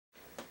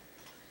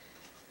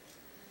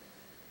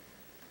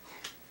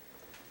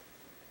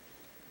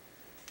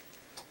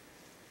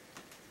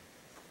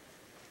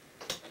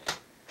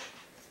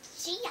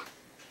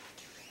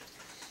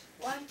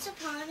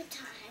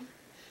time,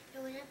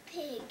 there was a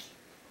pig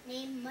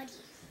named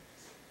Muddy.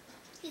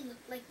 He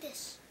looked like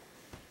this.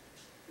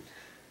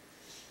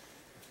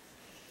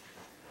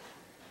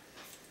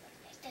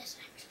 Like this,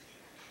 actually.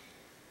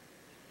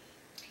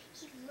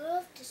 He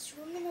loved to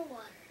swim in the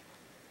water.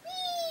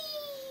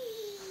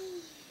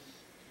 Whee!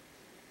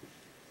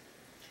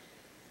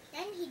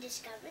 Then he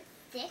discovered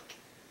thick,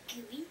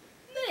 gooey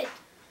mud.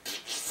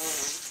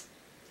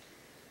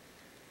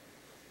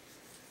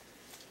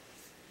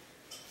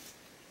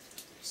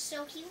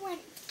 So he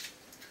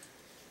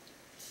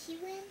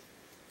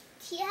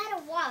had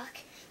a walk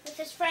with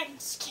his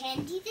friends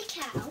Candy the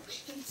cow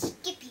and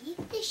Skippy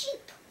the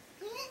sheep.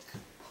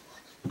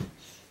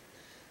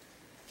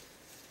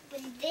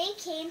 When they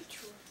came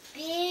to a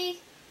big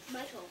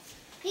mud hole,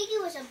 Piggy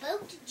was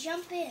about to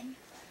jump in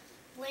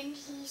when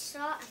he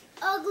saw an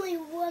ugly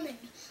woman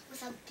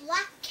with a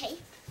black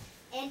cape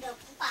and a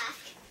black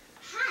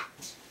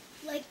hat,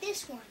 like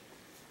this one.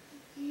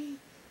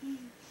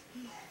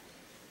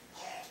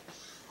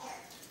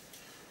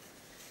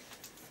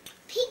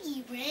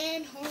 Piggy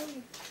ran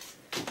home.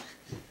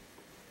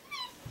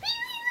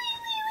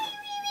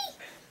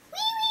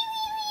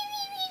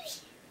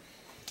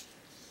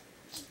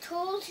 He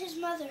told his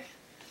mother.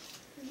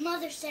 His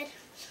mother said,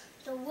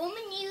 "The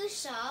woman you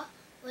saw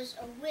was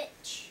a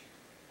witch.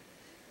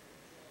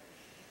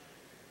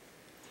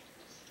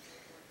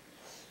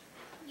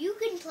 You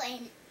can play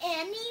in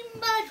any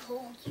mud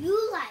hole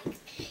you like,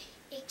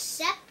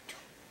 except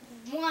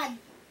one.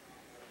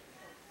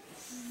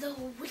 The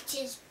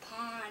witch's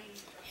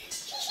pond."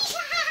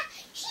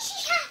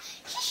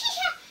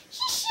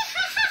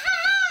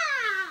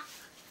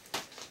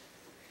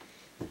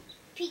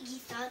 Piggy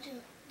thought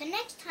the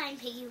next time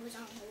Piggy was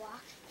on the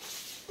walk,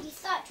 he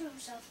thought to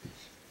himself,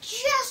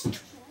 just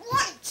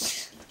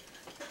once.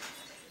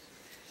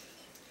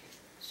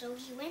 So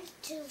he went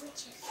to the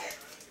witches.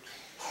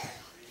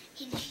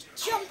 And he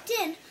jumped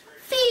in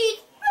feet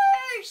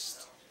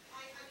first.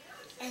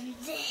 And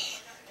then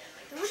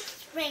the witch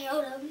sprang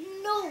out of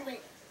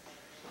nowhere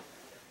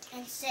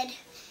and said,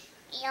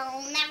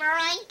 "You'll never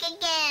oink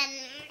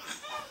again."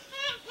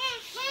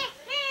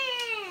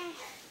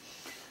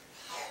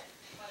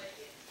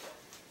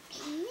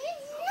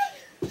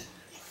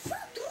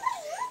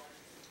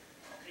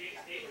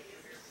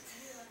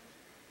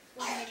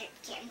 One minute,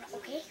 camera,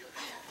 okay?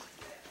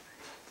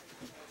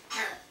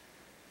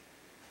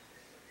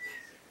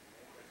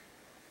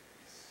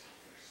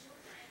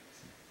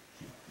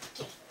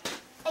 Okay,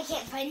 I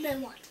can't find my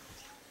one.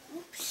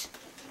 Oops.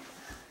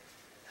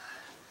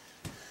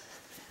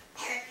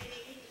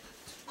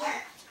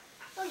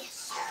 Oh,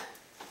 yes.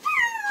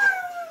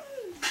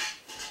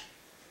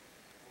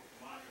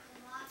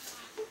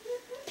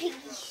 Piggy.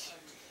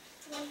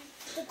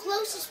 The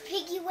closest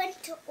Piggy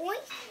went to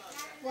oink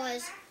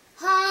was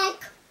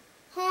honk,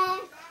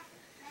 honk.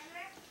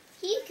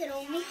 He could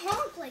only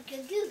honk like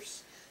a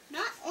goose,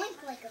 not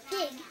oink like a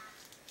pig.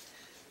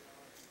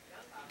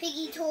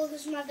 Piggy told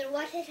his mother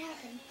what had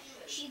happened.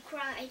 She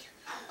cried.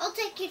 "I'll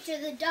take you to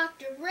the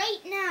doctor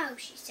right now,"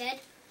 she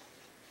said.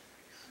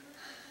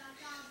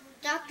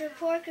 Dr.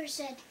 Porker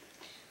said,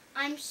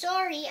 "I'm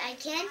sorry, I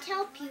can't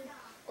help you.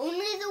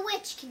 Only the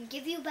witch can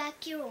give you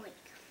back your oink."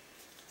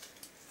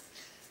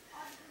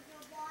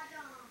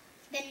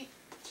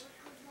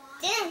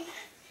 Then,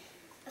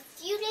 a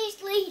few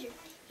days later,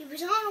 he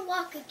was on a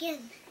walk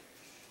again,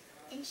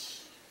 and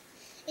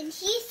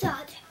he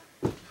thought,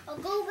 "I'll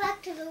go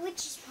back to the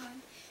witch's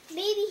pond.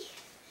 Maybe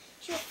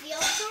she'll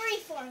feel sorry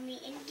for me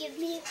and give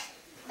me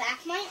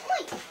back my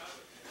oink."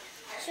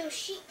 So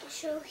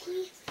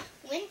he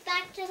went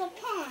back to the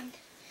pond,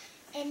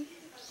 and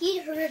he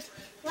heard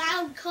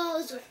loud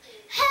calls of,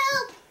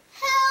 "Help!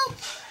 Help!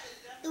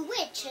 The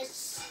witch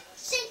has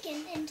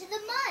sinking into the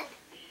mud.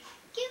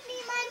 Give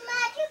me my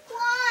magic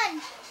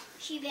wand,"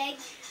 she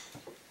begged.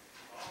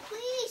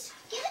 "Please,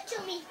 give it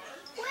to me,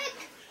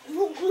 quick.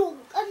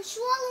 I'm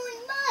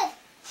swallowing mud.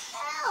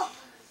 Help!"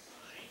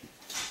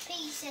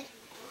 Piggy said,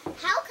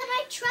 "How can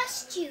I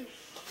trust you?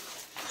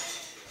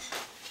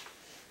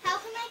 How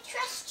can I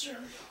trust you?"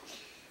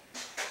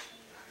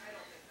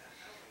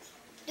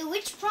 The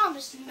witch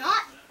promised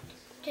not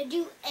to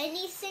do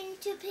anything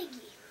to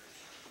Piggy.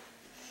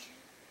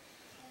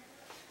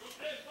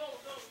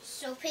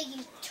 So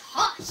Piggy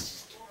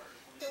tossed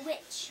the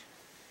witch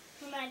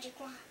her magic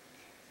wand.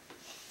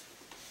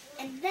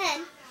 And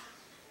then,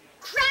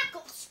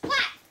 crackle,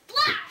 splat,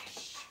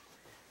 splash!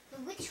 The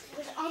witch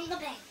was on the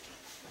bank.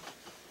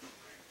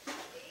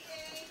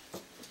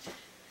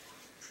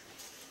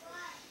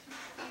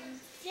 And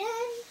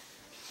then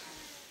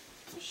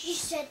she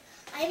said,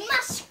 "I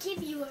must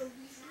give you a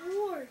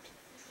reward."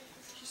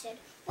 She said,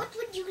 "What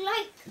would you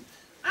like?"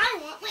 "I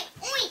want my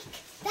oink.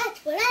 That's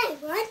what I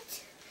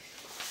want."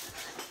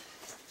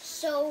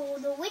 So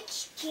the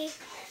witch gave,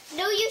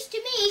 "No use to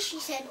me," she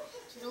said.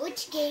 So the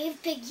witch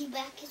gave Piggy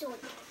back his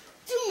oink.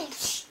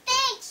 "Thanks,"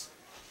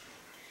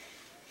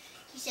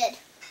 he said,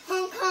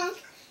 "honk,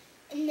 honk."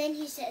 And then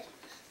he said,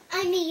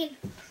 "Oink,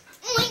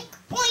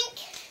 oink.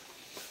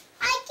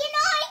 I can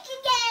oink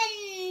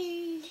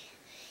again."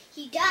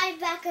 He dived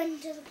back under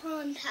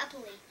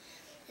happily,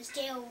 his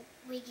tail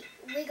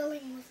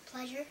wiggling with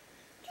pleasure.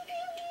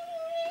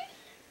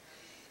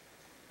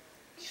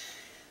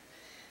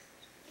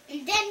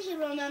 And then he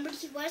remembered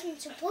he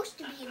wasn't supposed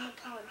to be in the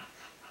pond.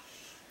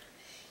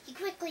 He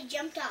quickly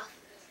jumped off.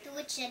 The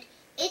witch said,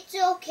 "It's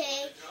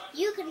okay.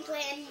 You can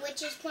play in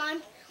Witch's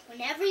Pond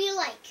whenever you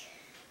like."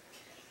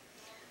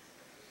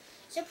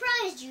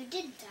 Surprised you,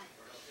 didn't I?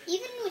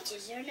 Even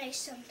witches are nice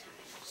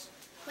sometimes.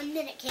 1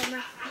 minute,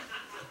 camera.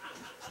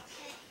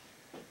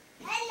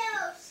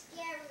 Hello,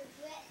 scary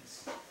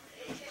witch.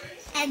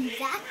 And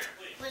that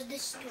was the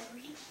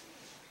story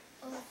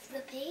of the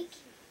pig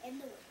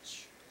and the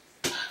witch.